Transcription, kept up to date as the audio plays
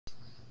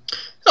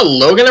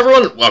Hello again,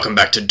 everyone! Welcome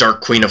back to Dark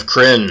Queen of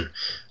Krynn.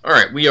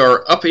 Alright, we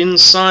are up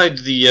inside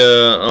the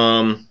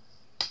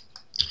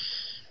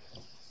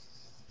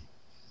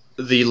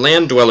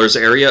Land Dwellers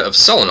area of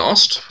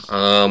Selenost.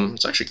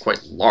 It's actually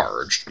quite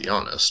large, to be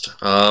honest.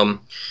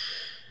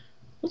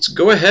 Let's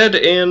go ahead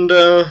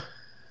and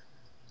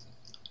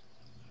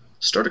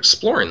start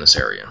exploring this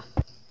area.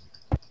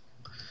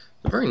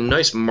 A very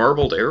nice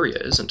marbled area,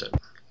 isn't it?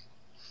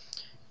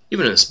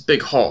 Even in this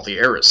big hall, the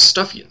air is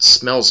stuffy and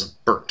smells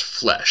of burnt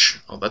flesh.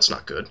 Oh, that's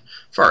not good.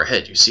 Far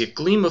ahead, you see a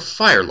gleam of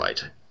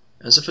firelight,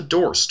 as if a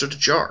door stood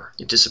ajar.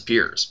 It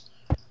disappears.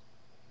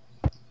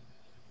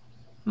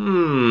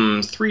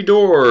 3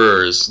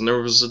 doors. And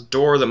there was a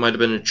door that might have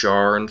been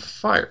ajar and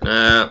fire.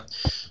 Nah,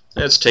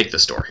 let's take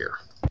this door here.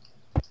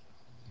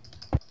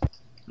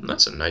 And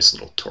that's a nice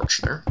little torch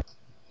there.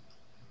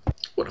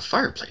 What a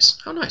fireplace.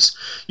 How nice.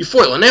 You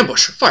foil an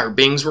ambush. Fire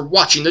beings were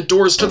watching the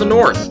doors to the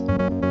north.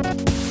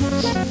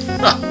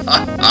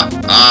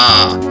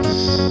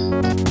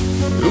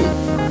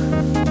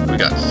 Ooh. We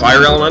got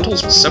fire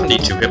elementals with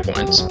 72 hit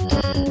points.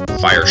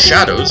 Fire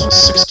shadows with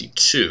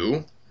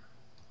 62.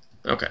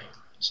 Okay,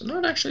 so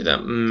not actually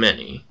that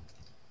many.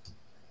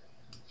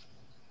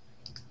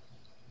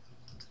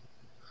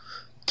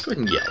 Go ahead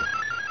and yell.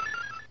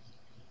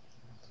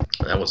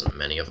 That wasn't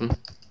many of them.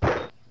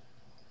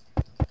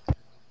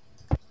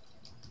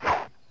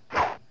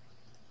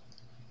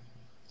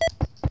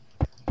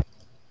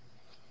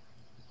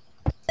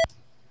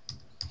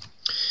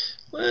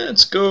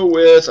 Let's go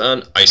with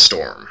an ice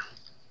storm.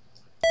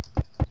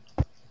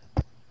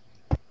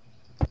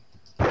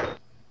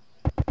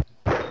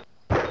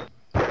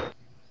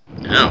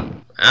 Ow,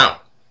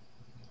 ow.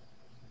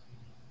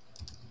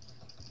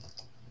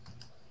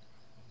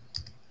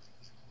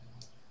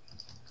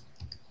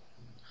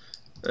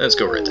 Let's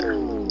go right there.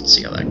 Let's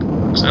see how that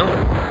works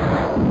out.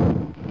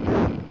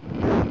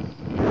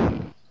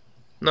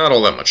 Not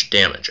all that much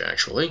damage,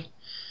 actually.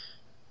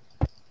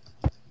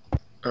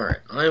 Alright,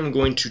 I'm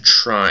going to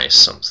try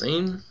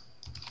something.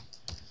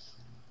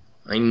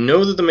 I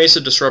know that the Mesa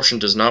Disruption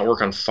does not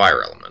work on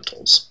fire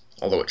elementals,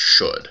 although it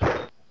should.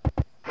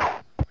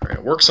 Alright,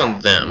 it works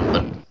on them,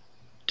 but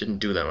didn't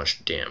do that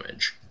much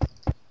damage.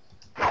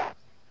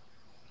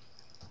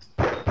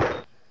 I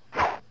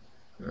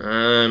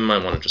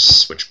might want to just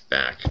switch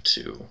back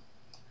to...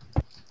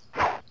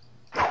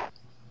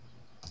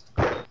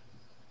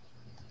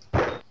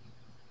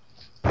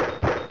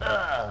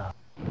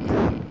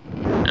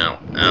 Ow,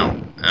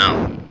 ow,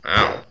 ow,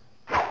 ow.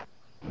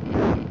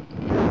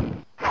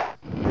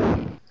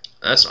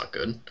 That's not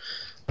good.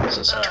 This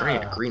is turning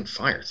into green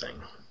fire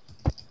thing.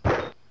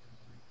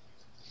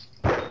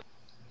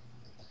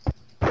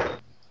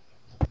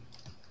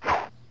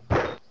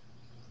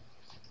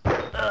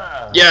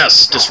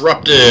 Yes!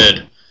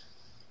 Disrupted!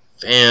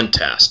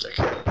 Fantastic.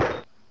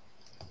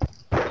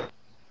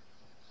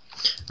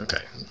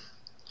 Okay.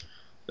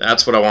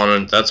 That's what I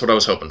wanted. That's what I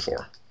was hoping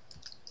for.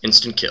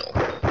 Instant kill.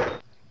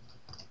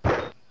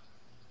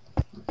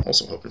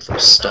 Also hoping for a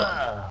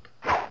stun.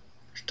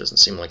 Which doesn't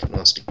seem like it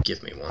wants to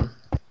give me one.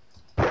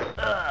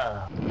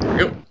 There we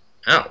go.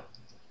 Ow.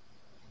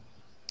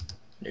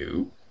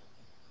 No.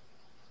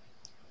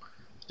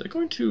 Is it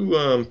going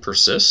to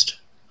persist?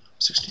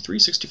 63,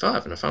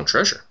 65, and I found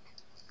treasure.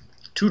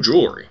 2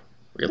 jewelry.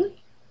 Really?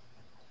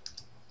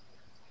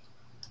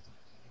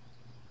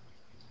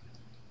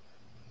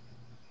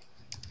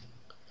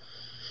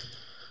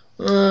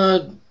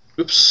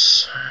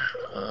 Oops.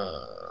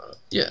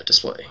 Yeah,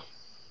 display.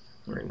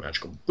 Wearing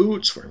magical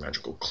boots, wearing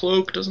magical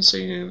cloak, doesn't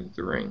say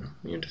the ring,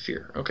 immune to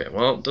fear. Okay,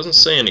 well, it doesn't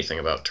say anything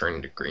about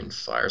turning to green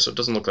fire, so it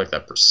doesn't look like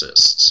that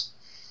persists.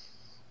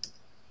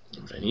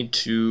 But I need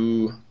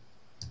to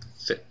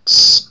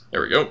fix.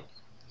 There we go.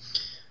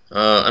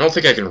 I don't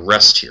think I can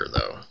rest here,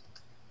 though.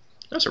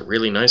 That's a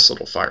really nice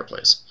little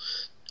fireplace.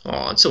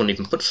 Aw, and someone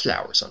even put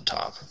flowers on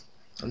top,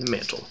 on the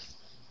mantle.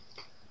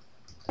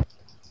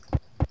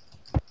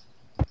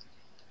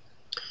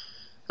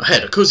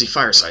 Ahead, a cozy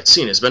fireside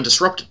scene has been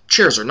disrupted.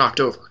 Chairs are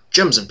knocked over.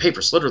 Gems and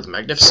papers litter the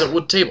magnificent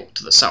wood table.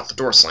 To the south, the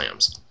door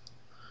slams.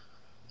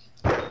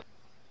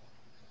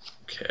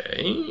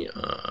 Okay,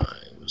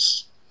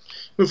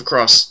 move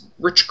across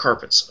rich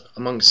carpets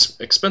among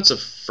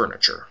expensive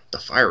furniture. The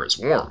fire is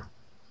warm.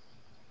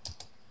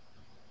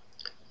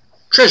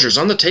 Treasures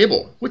on the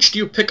table. Which do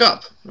you pick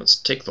up? Let's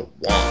take the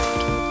wand.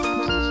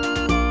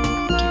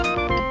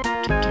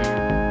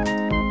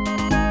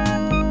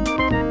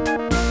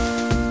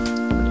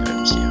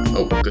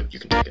 Oh, good, you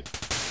can take it.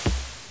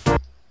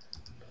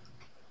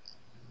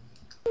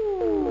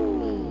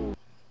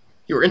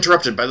 You were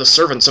interrupted by the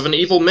servants of an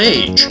evil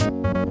mage.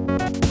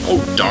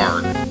 Oh,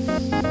 darn.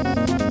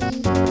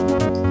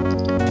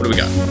 What do we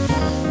got?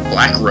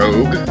 Black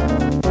rogue.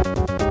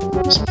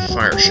 Some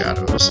fire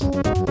shadows.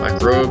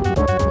 Black rogue.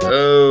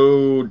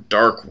 Oh,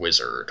 dark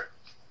wizard.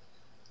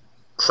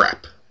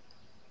 Crap.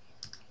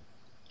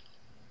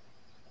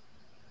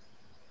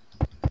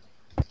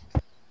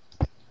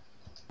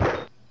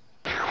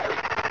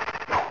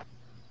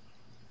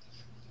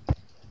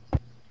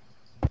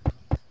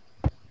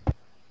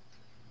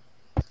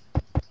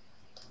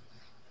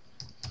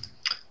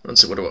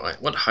 Let's see,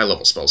 what high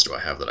level spells do I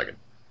have that I could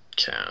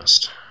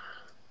cast?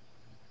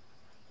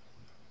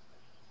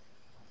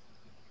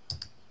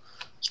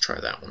 Let's try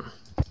that one.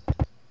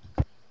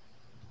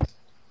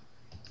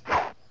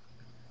 I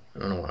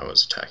don't know why I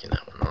was attacking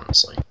that one,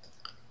 honestly.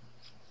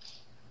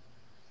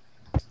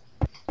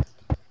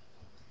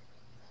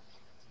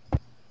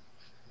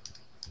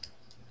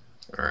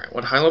 Alright,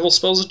 what high level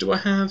spells do I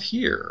have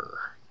here?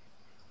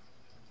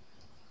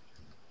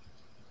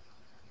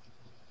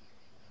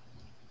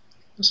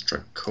 Let's try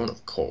Cone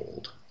of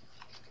Cold.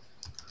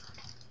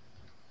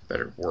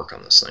 Better work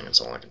on this thing,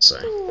 that's all I can say.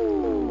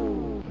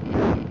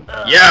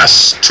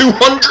 Yes!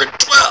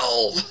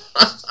 212!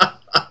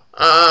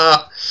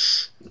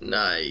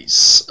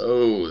 Nice.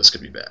 Oh, this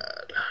could be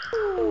bad.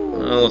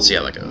 Well, let's see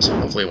how that goes.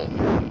 Hopefully it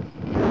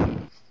won't.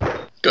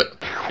 Good.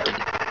 It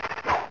didn't.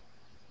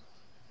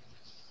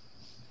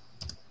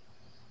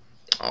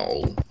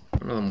 Oh,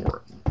 none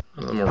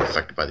of them were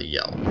affected by the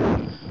yell.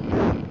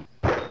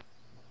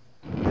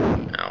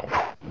 Ow.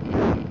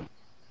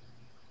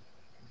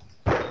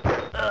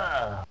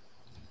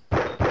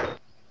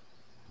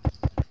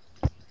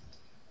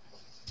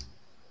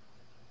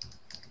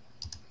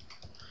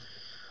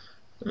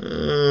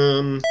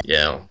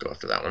 Yeah, I'll go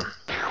after that one.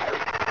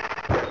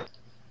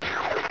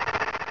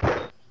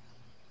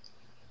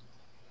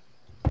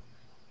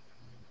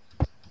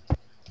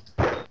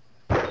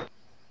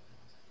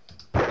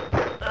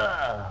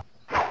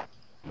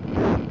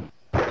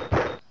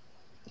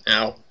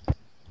 Ow.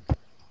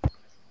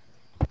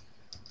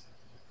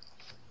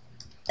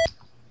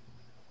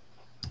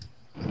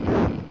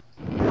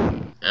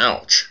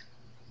 Ouch.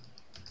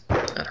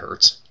 That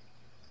hurts.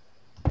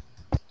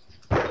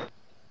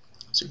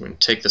 So we can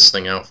take this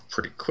thing out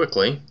pretty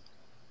quickly.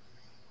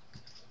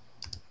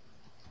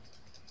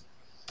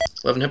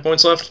 11 hit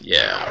points left?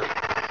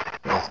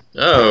 Yeah.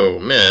 Oh,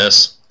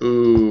 miss.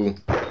 Ooh.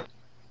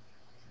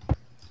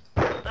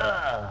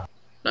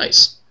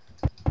 Nice.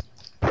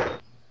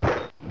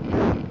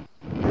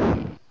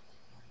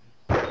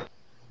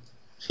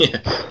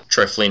 Yeah,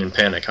 try fleeing in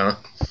panic, huh?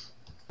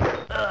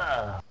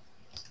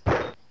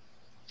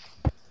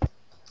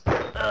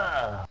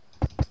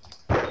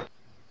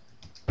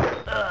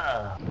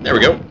 There we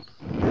go.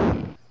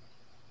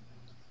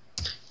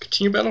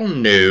 Continue battle?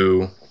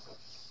 No.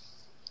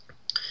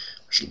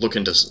 I should look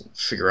into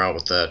figure out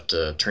what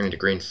that turning to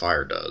green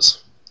fire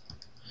does.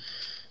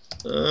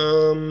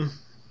 I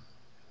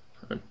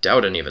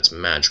doubt any of it's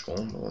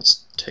magical, but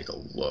let's take a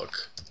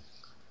look.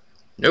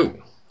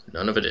 No,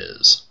 none of it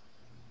is.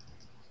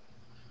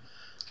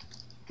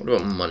 What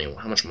about money?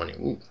 How much money?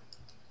 Ooh.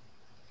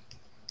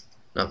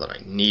 Not that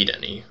I need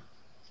any.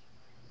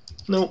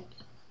 Nope.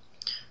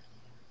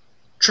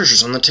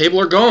 Treasures on the table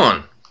are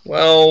gone.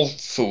 Well,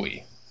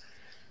 phooey.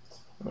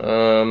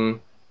 Where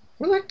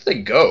the heck did they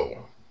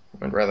go?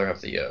 I'd rather have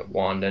the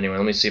wand anyway.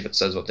 Let me see if it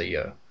says what the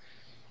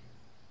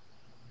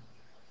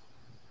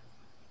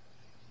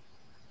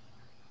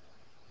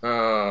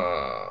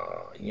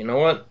you know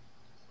what?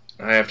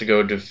 I have to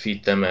go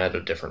defeat them at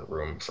a different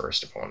room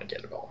first if I want to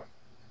get it all.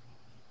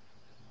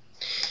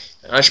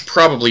 I should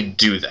probably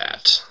do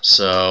that.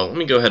 So let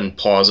me go ahead and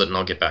pause it and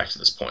I'll get back to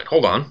this point.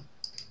 Hold on.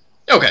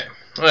 Okay,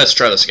 let's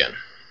try this again.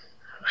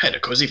 A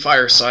cozy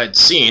fireside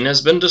scene has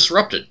been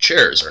disrupted.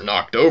 Chairs are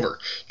knocked over.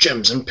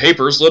 Gems and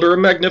papers litter a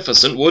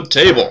magnificent wood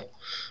table.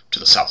 To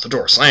the south, the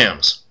door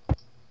slams.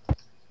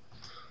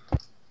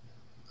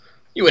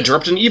 You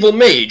interrupt an evil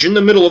mage in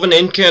the middle of an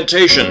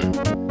incantation.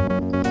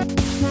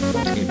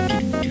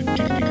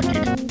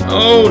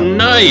 Oh,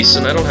 nice!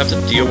 And I don't have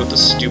to deal with the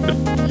stupid...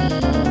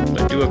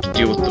 But I do have to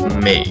deal with the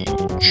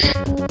mage.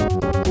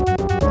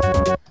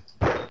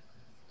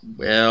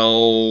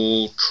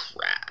 Well,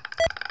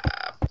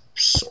 crap.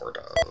 Sort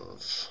of.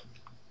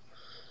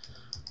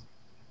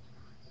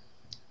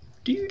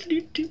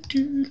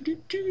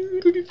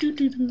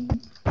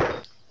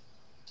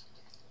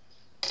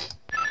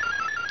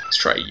 Let's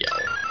try yell.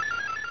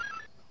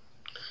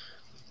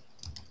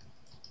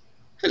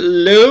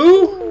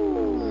 Hello?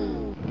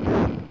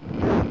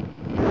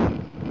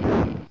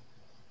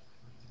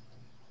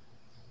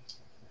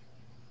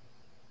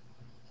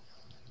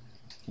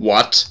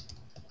 What?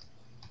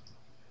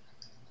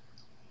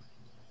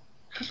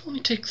 How did it only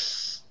take...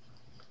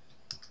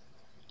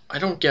 I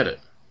don't get it.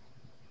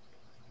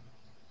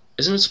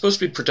 Isn't it supposed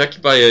to be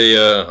protected by a,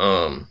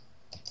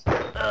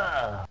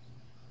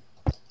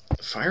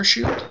 fire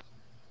shield?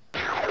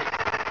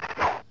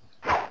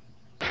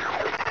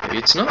 Maybe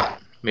it's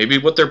not. Maybe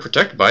what they're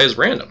protected by is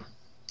random.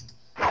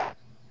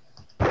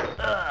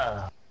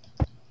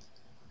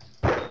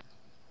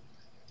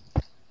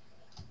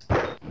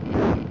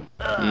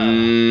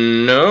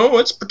 No,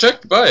 it's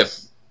protected by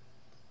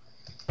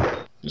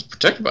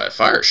a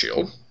fire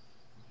shield.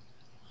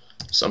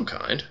 Some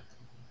kind.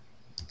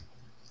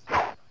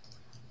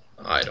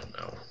 I don't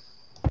know.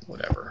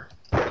 Whatever.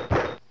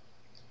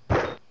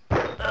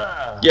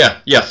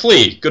 Yeah,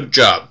 flee. Good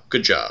job.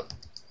 Good job.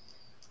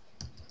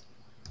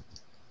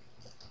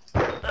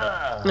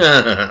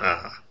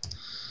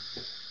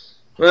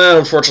 Well,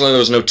 unfortunately there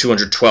was no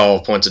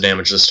 212 points of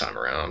damage this time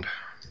around.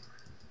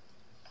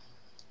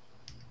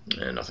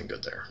 And nothing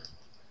good there.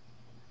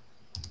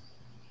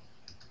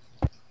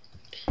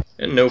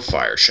 And no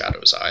fire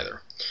shadows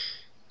either.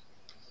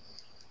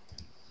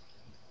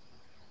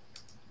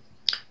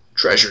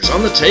 Treasures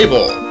on the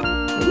table!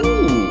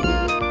 Ooh!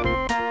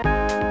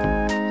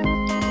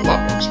 A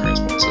lot more experience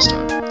points this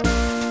time.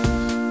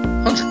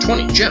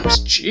 120 gems,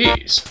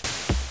 jeez!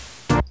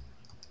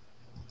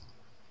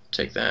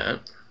 Take that.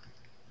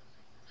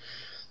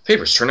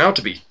 Papers turn out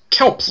to be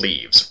kelp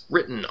leaves,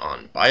 written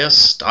on by a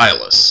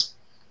stylus.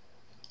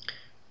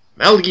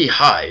 Malgi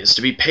High is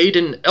to be paid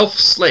in elf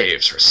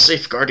slaves for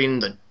safeguarding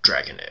the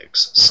dragon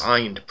eggs.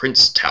 Signed,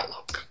 Prince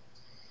Talhook.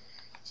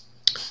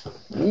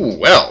 Ooh,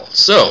 well,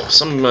 so,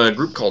 some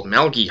group called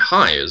Malgi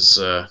High is,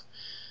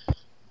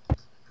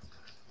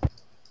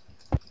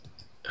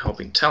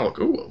 helping Talhook.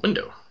 Ooh, a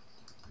window.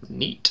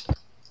 Neat.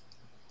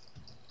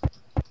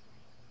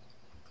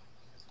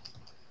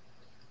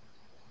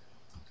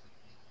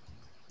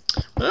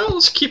 Well,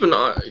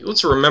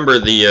 let's remember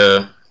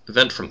the,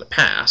 event from the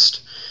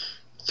past.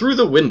 Through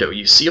the window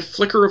you see a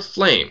flicker of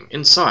flame.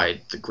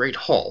 Inside the great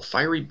hall,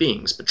 fiery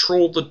beings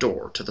patrol the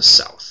door to the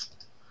south.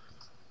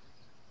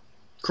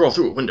 Crawl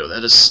through a window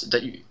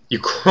you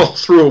crawl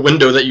through a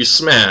window that you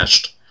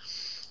smashed.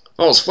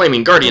 Hall's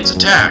flaming guardians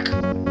attack.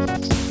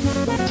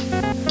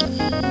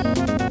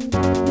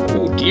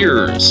 Oh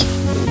dears.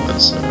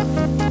 That's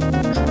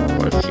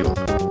quite a few of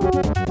them.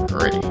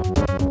 Alrighty.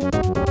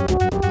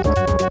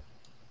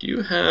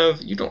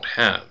 You don't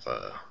have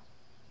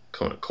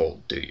Cone of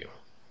Cold, do you?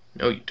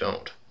 No, you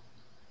don't.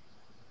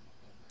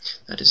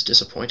 That is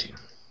disappointing.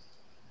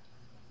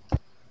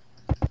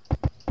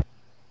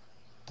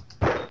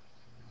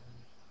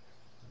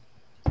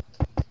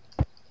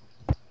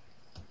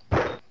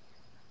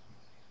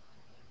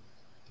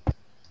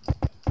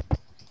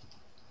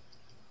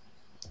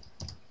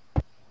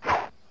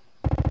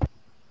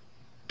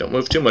 Don't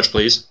move too much,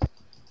 please.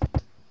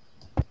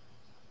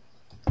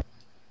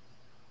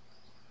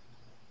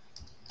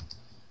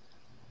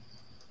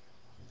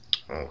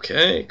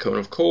 Okay, Cone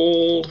of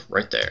Cold,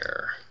 right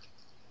there.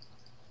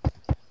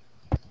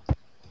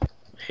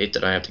 I hate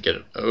that I have to get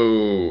it.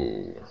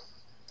 Oh.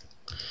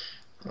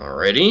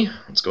 Alrighty,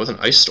 let's go with an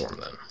Ice Storm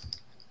then.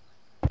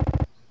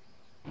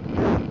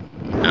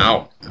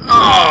 Ow.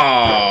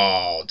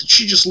 Oh! Did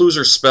she just lose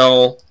her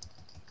spell?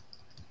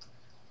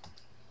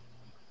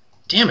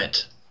 Damn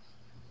it.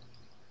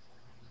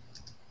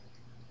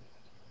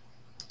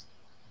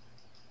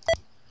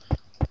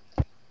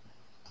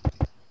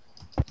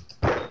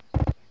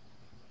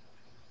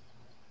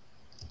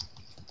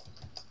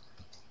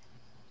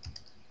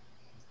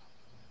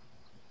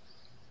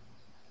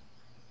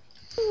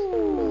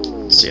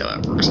 See how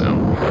that works out.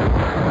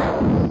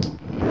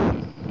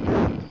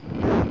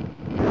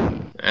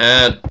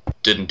 That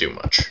didn't do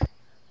much.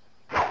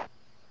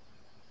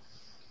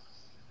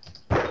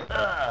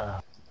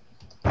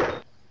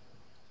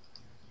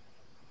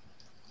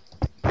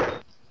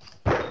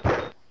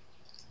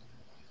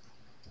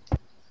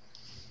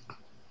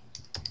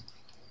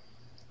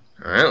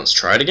 Alright, let's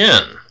try it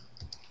again.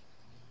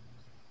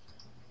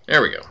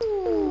 There we go.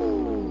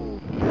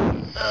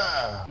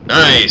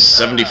 Nice!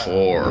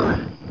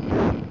 74.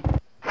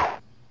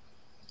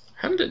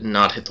 How did it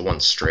not hit the one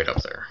straight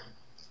up there?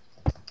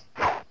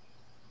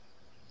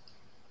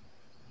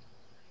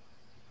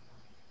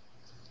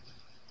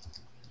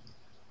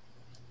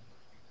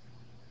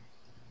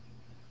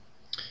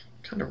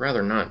 Kind of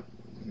rather not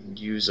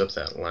use up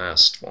that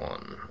last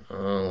one.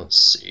 Let's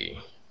see.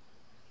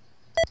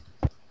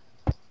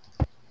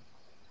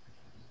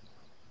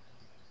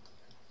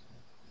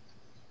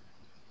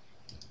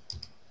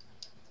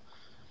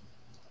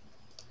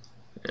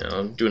 Yeah,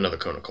 I'll do another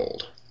Cone of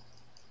Cold.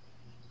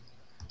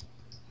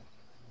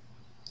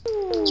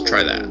 Let's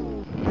try that.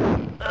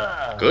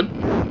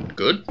 Good?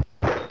 Good?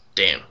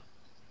 Damn.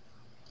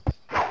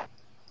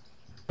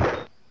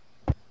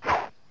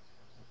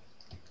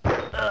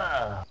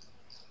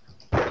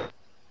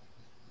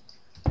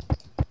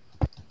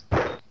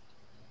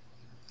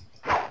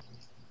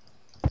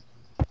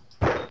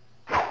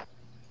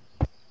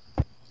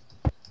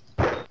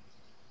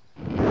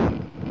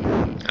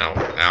 Ow,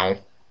 ow.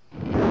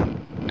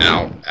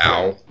 Ow,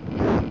 ow.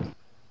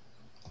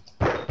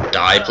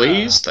 Die,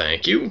 please.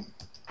 Thank you.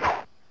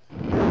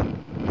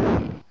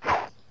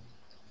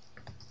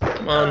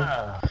 Come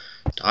on.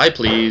 Die,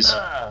 please.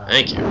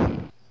 Thank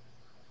you.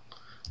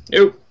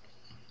 Nope.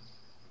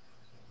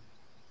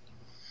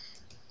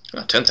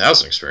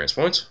 10,000 experience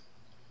points.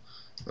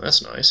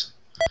 That's nice.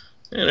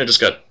 And I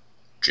just got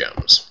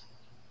gems.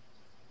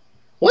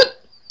 What?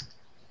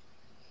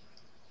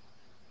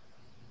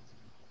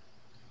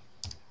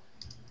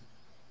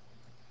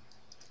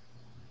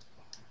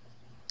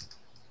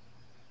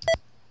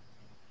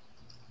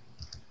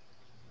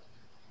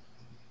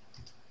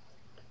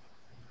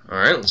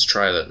 Alright, let's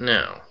try that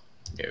now.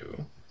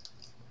 No.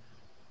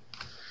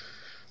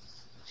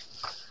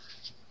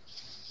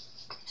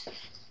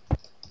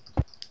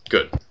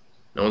 Good.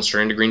 No one's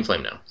turning to green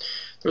flame now.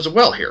 There's a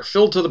well here,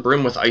 filled to the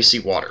brim with icy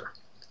water.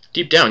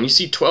 Deep down, you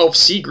see 12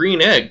 sea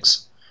green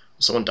eggs.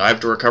 Will someone dive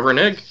to recover an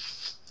egg?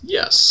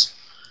 Yes.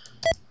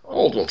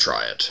 Auld will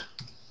try it.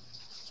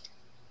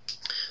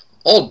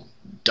 Auld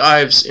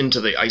dives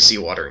into the icy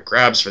water and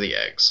grabs for the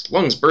eggs.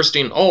 Lungs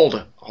bursting,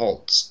 Auld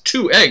hauls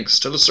 2 eggs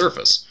to the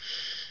surface.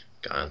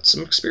 Got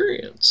some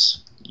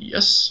experience.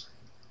 Yes.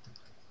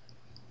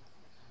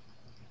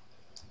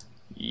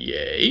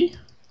 Yay.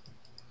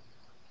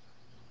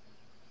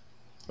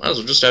 Might as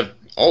well just have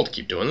Auld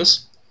keep doing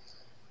this.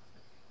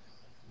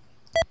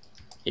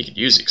 He could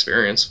use the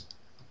experience.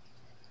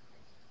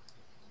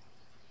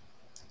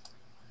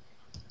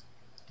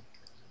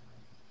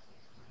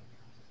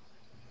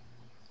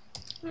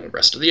 The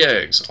rest of the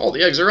eggs. All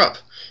the eggs are up.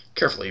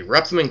 Carefully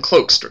wrap them in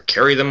cloaks to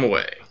carry them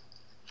away.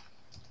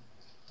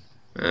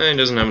 He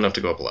doesn't have enough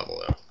to go up a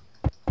level, though.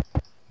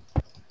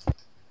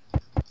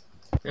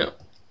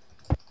 Yep.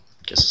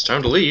 Guess it's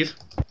time to leave.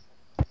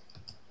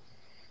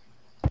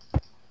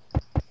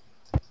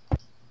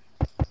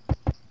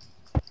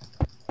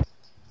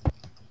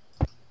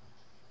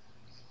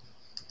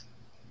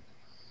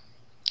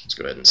 Let's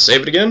go ahead and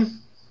save it again.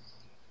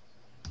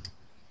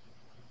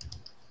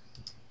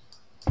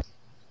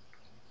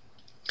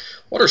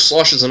 Water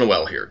sloshes in a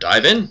well here.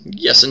 Dive in?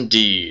 Yes,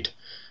 indeed.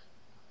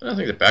 I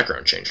think the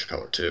background changed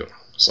color, too.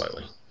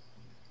 Slightly.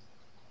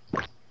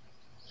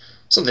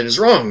 Something is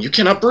wrong. You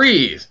cannot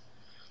breathe.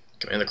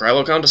 Command the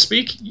Krylocon to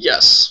speak?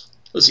 Yes.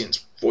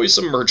 Lysian's voice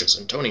emerges,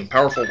 intoning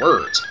powerful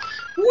words.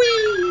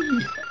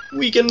 Whee!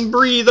 We can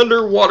breathe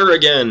underwater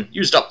again.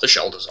 Used up, the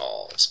shell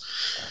dissolves.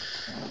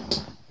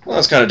 Well,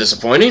 that's kind of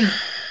disappointing.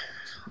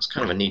 It's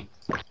kind of a neat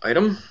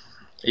item.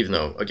 Even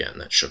though, again,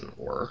 that shouldn't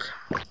work.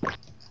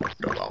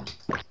 Oh well.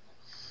 I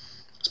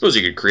suppose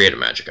you could create a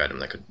magic item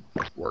that could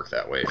work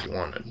that way if you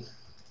wanted.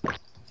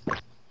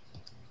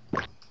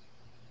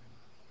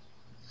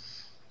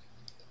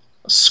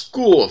 A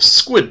school of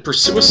squid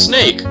pursue a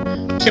snake.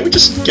 Can't we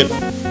just get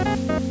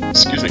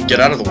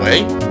out of the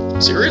way?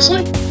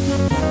 Seriously?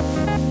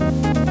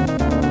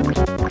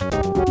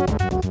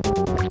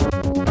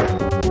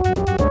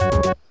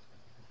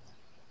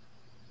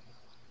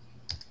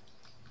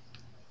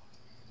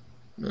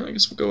 Well, I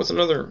guess we'll go with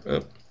another.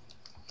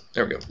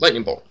 There we go.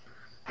 Lightning bolt.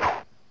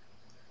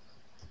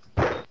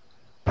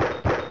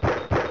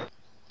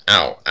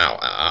 Ow, ow, ow,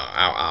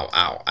 ow, ow,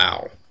 ow,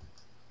 ow.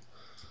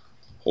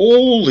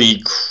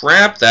 Holy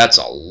crap, that's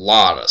a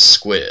lot of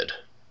squid.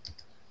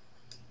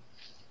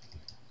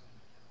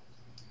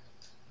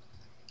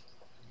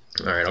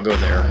 Alright, I'll go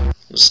there.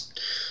 Just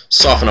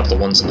soften up the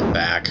ones in the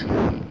back.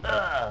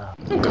 Oh,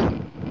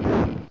 good.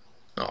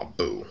 Oh,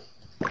 boo.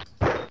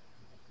 How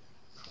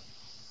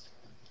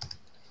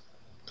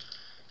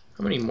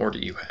many more do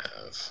you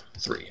have?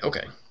 3,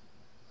 okay.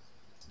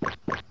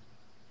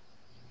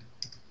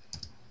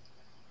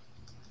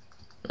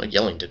 Well,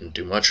 yelling didn't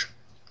do much.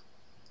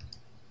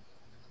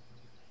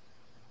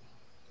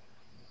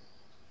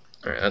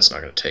 Alright, that's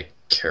not going to take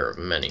care of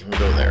many. We'll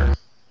go there.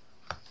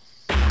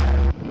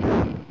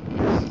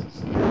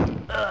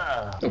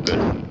 Oh, good.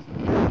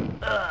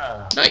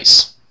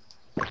 Nice.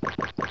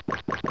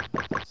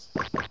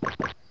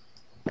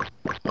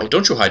 Oh,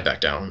 don't you hide back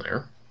down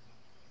there.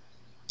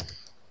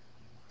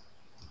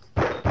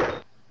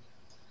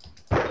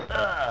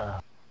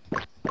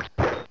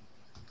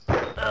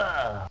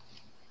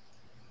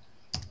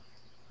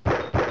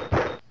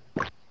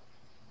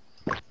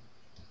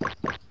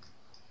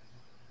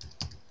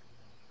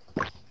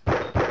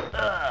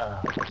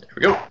 There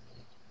we go.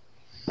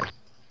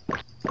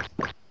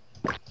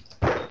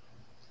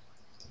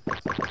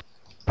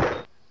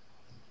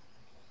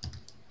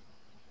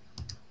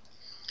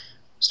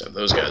 Just have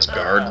those guys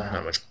guard.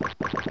 Not much.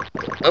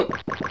 Oh,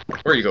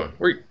 where are you going?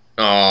 Where are you?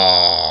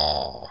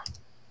 Aww.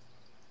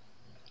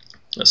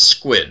 A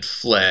squid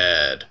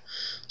fled.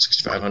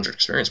 6,500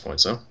 experience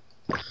points, though.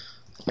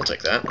 I'll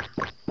take that.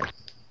 You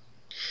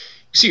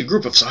see a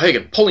group of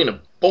sahuagin pulling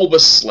a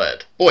bulbous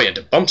sled. Buoyant,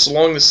 it bumps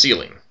along the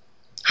ceiling.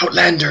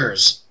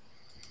 Outlanders!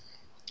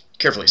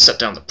 Carefully set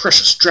down the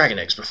precious dragon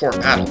eggs before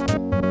battle.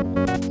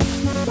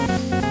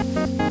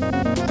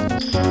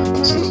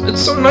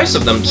 It's so nice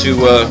of them to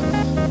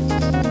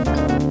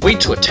wait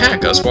to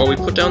attack us while we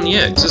put down the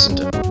eggs, isn't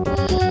it?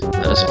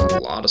 That is a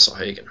lot of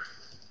sahuagin.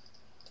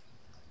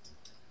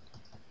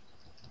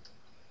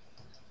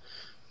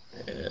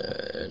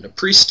 And a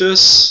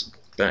priestess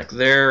back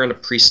there, and a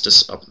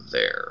priestess up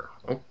there.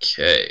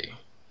 Okay.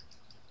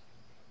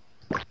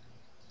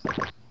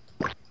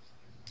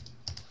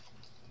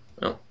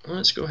 Well,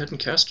 let's go ahead and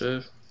cast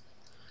a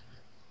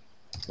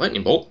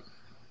lightning bolt.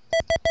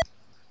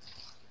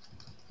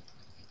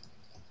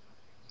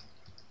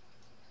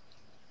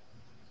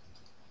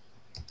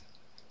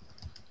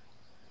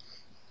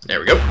 There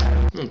we go.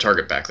 We'll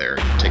target back there.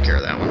 Take care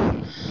of that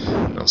one.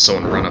 Now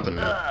someone run up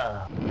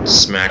and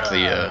smack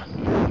the,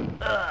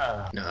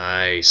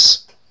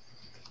 Nice.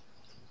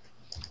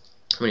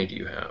 How many do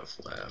you have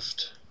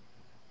left?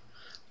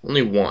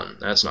 Only 1.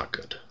 That's not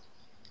good.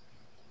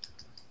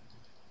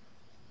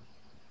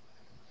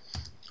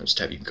 I'll just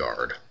have you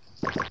guard.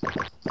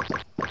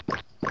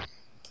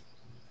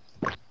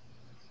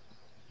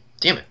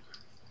 Damn it.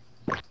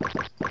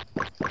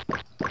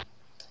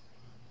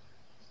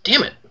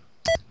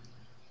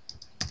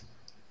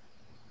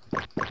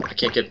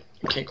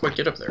 can't quite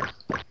get up there.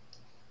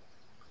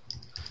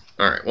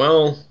 Alright,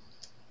 well,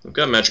 we've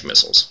got magic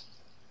missiles.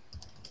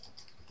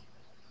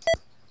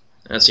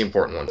 That's the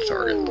important one to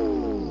target.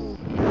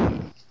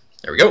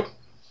 There we go.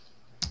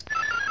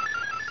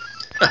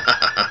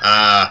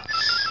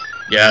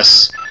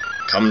 Yes,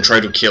 come try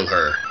to kill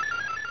her.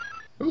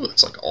 Ooh,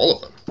 that's like all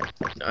of them.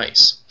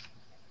 Nice.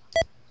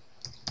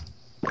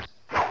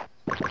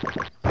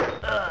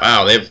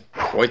 Wow, they have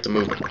quite the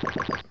movement.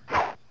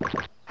 Are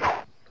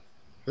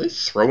they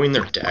throwing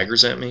their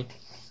daggers at me?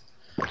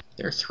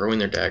 They're throwing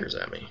their daggers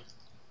at me.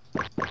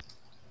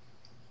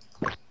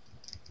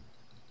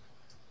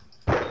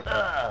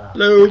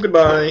 Hello,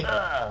 goodbye.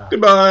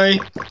 Goodbye.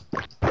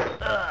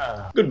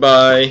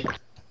 Goodbye.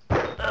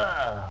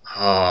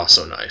 Ah,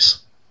 so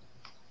nice.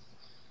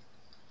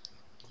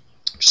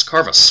 Just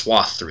carve a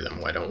swath through them,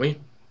 why don't we?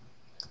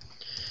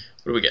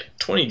 What do we get?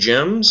 20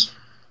 gems.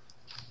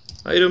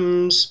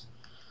 Items.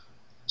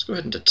 Let's go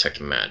ahead and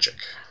detect magic.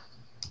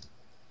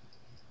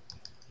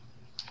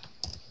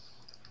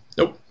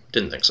 Nope,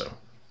 didn't think so.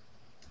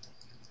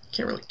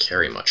 Can't really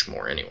carry much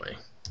more anyway.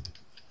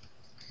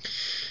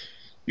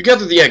 You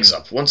gather the eggs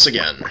up once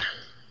again.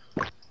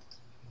 A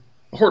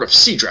horde of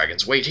sea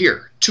dragons wait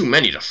here, too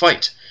many to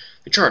fight.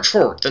 They charge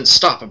forward, then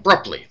stop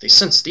abruptly. They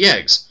sense the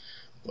eggs.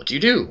 What do you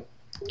do?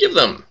 Give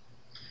them.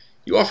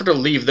 You offer to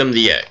leave them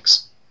the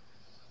eggs.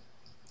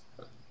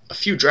 A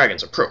few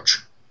dragons approach.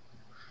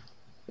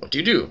 What do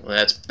you do?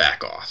 Let's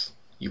back off.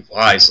 You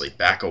wisely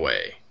back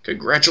away.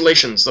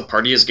 Congratulations, the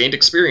party has gained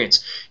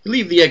experience. You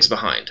leave the eggs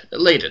behind.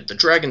 Elated, the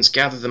dragons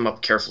gather them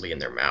up carefully in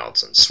their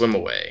mouths and swim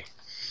away.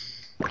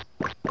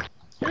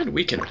 And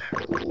we can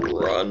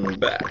run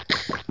back.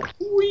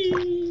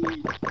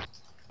 Whee!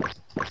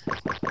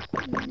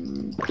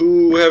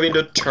 Ooh, having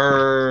to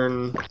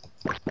turn.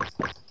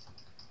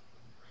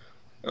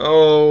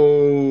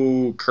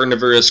 Oh,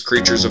 carnivorous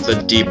creatures of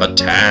the deep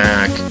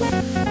attack.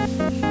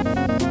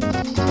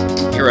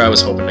 Here I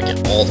was hoping to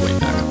get all the way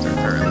back up there.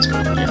 Alright, let's go.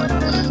 Yeah,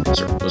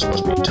 those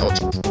must be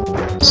intelligent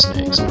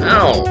snakes.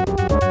 Ow!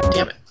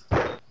 Damn it.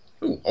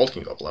 Ooh, Ald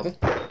can go up level.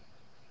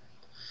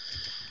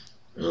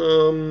 I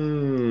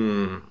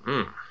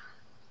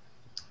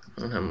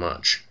don't have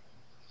much.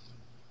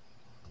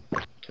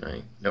 Can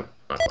I? Nope,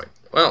 not quite.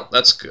 Well,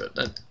 that's good.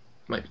 That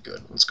might be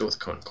good. Let's go with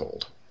Cone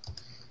Cold.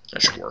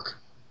 That should work.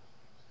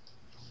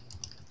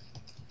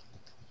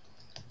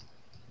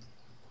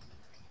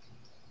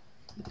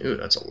 Ooh,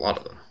 that's a lot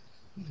of them.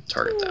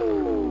 Target that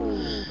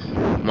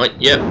one. Might,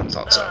 yeah,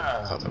 thought so.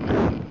 Thought that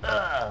might.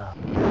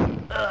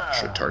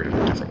 Should target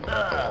a different one.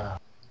 Oh.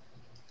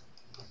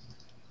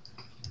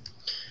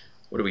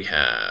 What do we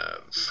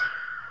have?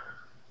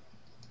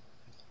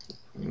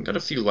 We've got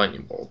a few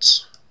lightning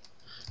bolts.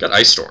 Got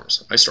ice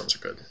storms. Ice storms are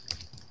good.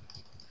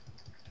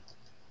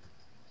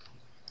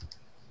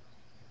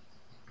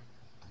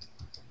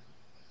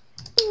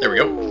 There we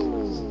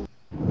go.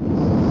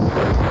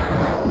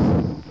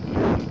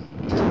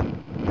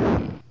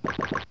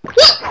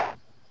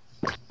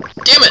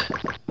 Damn it!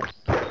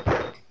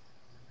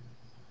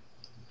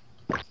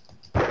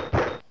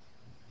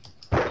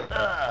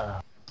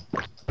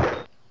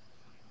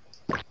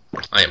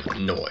 I am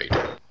annoyed.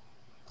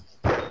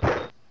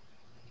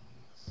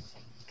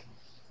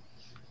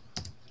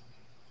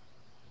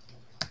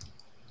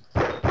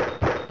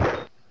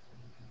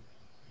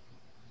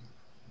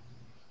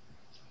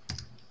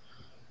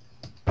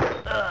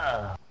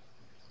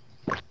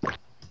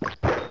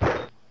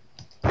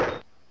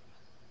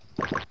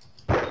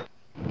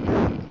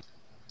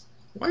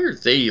 Why are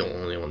they the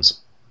only ones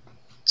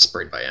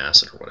sprayed by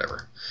acid or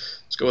whatever?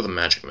 Let's go with a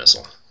magic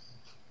missile.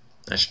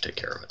 That should take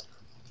care of it.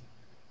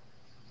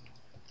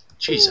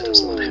 Jeez, that does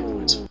a lot of hit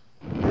points.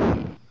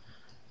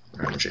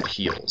 How much it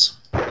heals.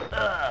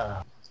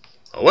 Oh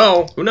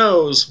well, who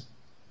knows?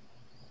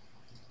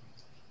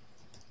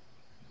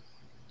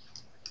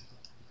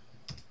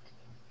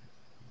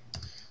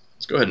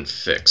 Let's go ahead and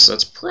fix.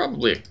 That's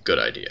probably a good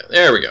idea.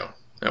 There we go.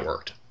 That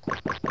worked.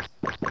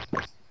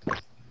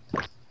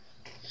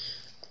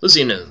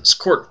 Lysian's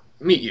court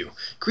meet you.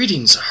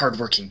 Greetings,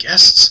 hard-working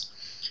guests.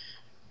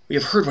 We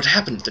have heard what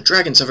happened. The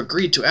dragons have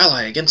agreed to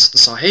ally against the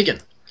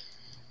sahuagin.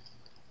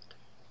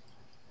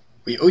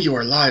 We owe you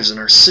our lives and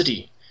our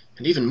city,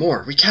 and even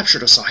more. We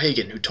captured a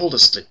sahuagin who told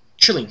us the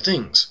chilling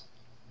things.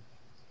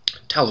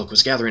 Taluk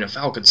was gathering a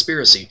foul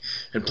conspiracy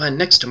and planned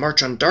next to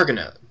march on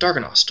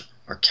Darganost,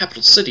 our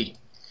capital city.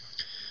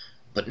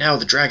 But now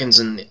the dragons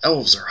and the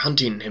elves are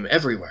hunting him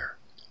everywhere.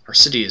 Our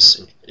city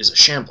is a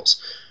shambles.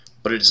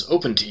 But it is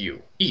open to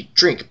you. Eat,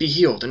 drink, be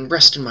healed, and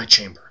rest in my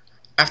chamber.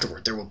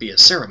 Afterward there will be a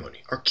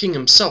ceremony. Our king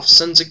himself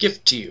sends a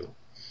gift to you.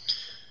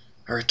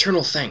 Our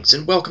eternal thanks,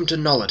 and welcome to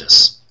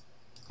Nolladus.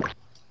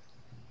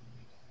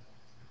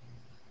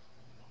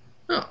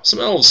 Oh, some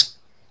elves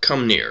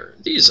come near.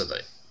 These are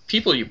the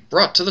people you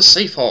brought to the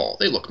safe hall.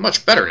 They look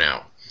much better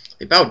now.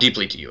 They bow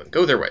deeply to you and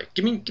go their way.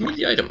 Give me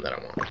the item that I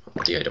want. I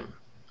want the item.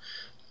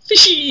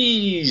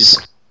 Fishies!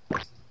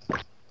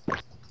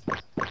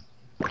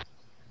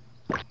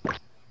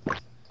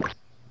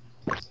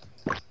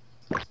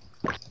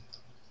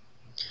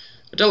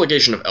 A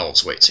delegation of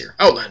elves waits here.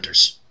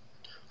 Outlanders!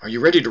 Are you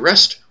ready to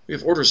rest? We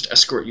have orders to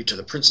escort you to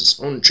the prince's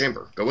own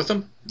chamber. Go with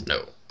him?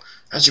 No.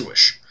 As you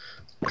wish.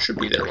 I should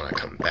be there when I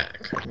come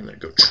back. I'm gonna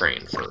go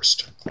train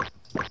first.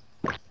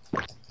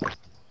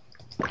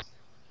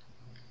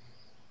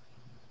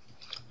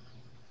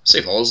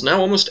 Safe hall is now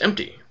almost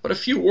empty, but a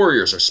few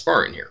warriors are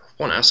sparring here.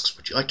 One asks,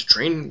 would you like to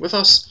train with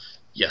us?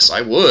 Yes,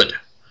 I would.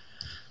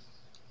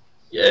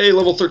 Yay,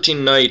 level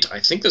 13 knight.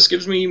 I think this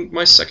gives me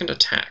my second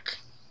attack.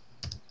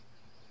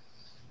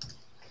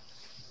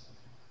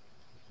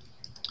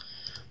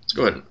 Let's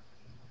go ahead.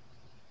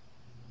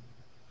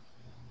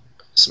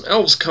 Some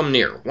elves come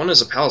near. One is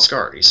a palace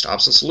guard. He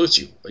stops and salutes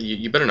you.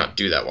 You better not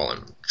do that while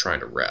I'm trying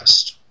to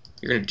rest.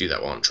 You're going to do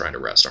that while I'm trying to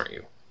rest, aren't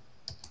you?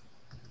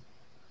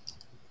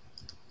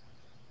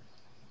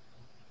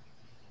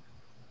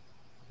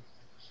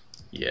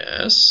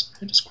 Yes,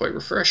 it is quite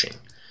refreshing.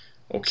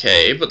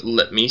 Okay, but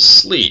let me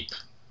sleep.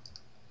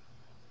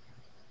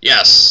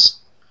 Yes!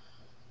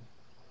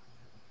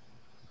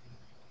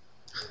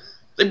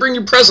 They bring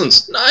you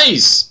presents!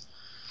 Nice!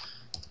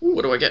 Ooh,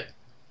 what do I get?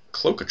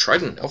 Cloak, a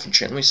trident, elfin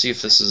chant. Let me see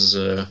if this is,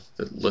 it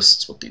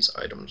lists what these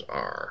items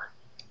are.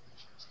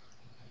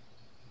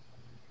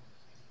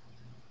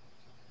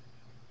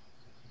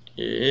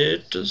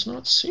 It does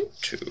not seem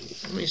to.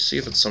 Let me see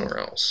if it's somewhere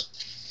else.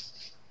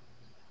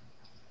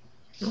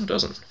 No, it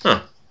doesn't.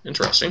 Huh.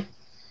 Interesting.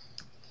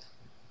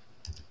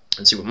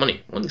 Let's see what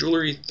money. 1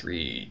 jewelry,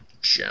 3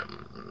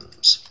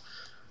 gems.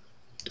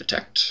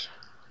 Detect.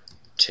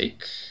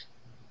 Take.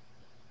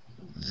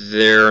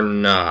 They're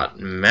not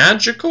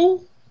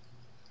magical?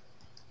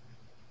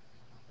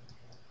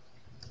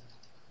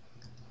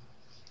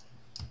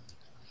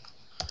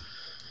 Is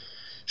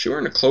she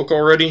wearing a cloak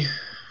already?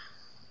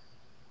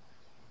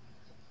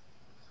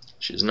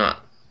 She's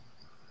not.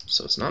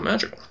 So it's not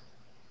magical.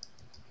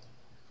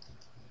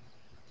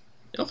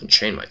 The elfin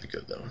chain might be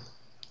good, though.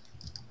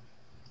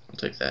 I'll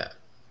take that.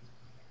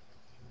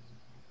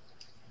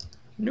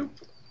 Nope.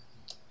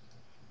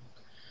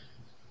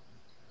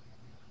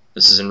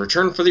 This is in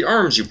return for the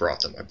arms you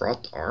brought them. I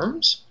brought the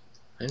arms?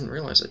 I didn't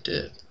realize I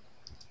did.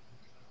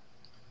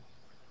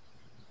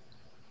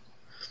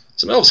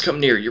 Some elves come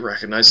near. You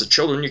recognize the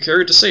children you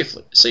carried to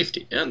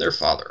safety, and their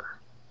father.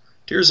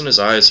 Tears in his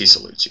eyes, he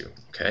salutes you.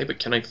 Okay, but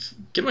can I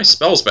get my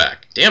spells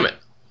back? Damn it.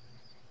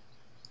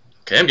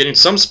 Okay, I'm getting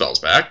some spells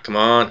back. Come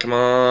on, come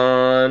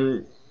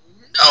on.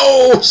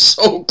 No!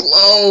 So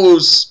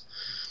close!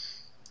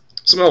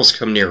 Some elves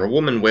come near. A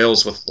woman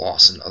wails with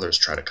loss, and others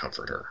try to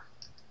comfort her.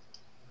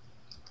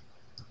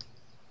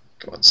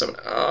 Come on, 7.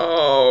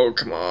 Oh,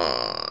 come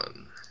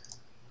on.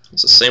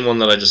 It's the same one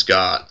that I just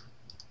got.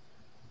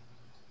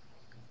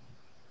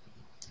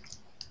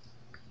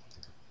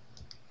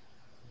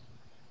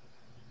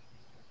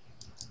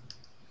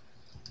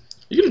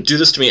 You gonna do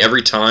this to me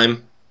every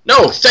time?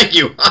 No, thank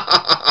you!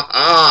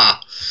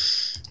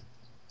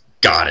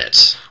 Got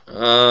it.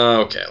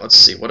 Okay, let's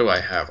see. What do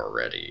I have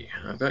already?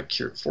 I've got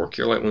 4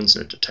 Cure Light Wounds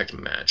and a Detect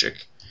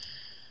Magic.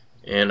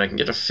 And I can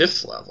get a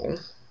 5th level.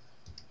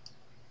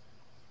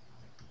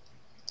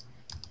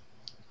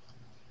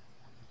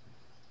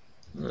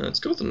 Let's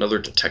go with another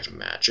Detect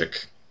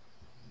Magic.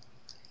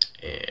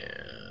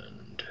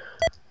 And...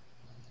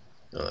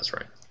 oh, that's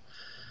right.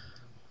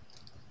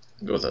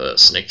 Go with a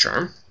Snake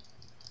Charm.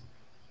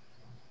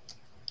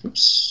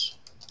 Oops.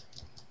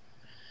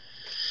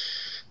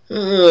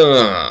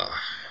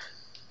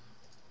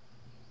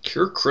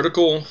 Cure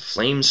Critical,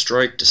 Flame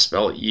Strike,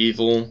 Dispel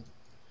Evil.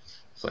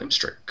 Flame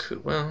Strike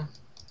could, well...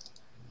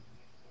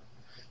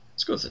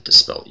 let's go with the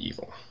Dispel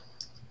Evil.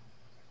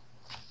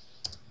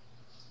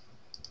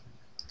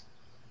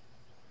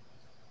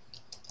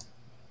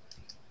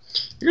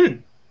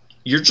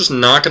 You're just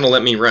not gonna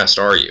let me rest,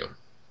 are you?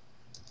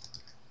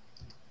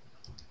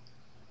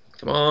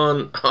 Come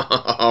on.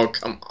 Oh,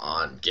 come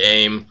on,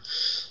 game.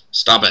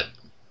 Stop it.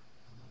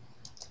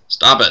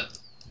 Stop it.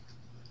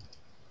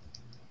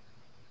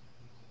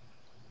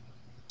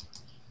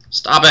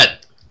 Stop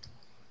it.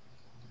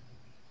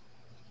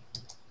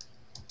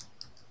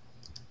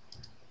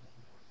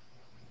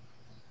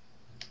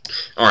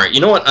 Alright,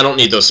 you know what? I don't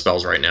need those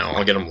spells right now.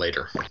 I'll get them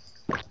later.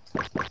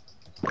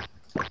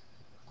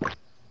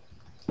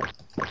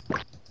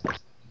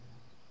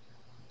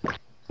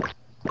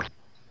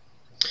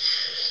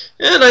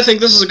 And I think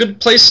this is a good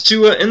place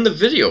to end the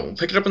video. We'll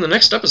pick it up in the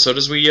next episode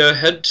as we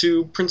head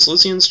to Prince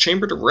Lysian's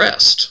chamber to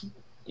rest.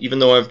 Even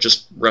though I've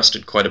just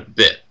rested quite a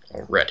bit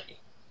already.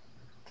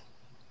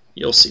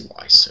 You'll see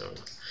why soon.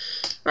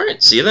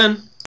 Alright, see you then.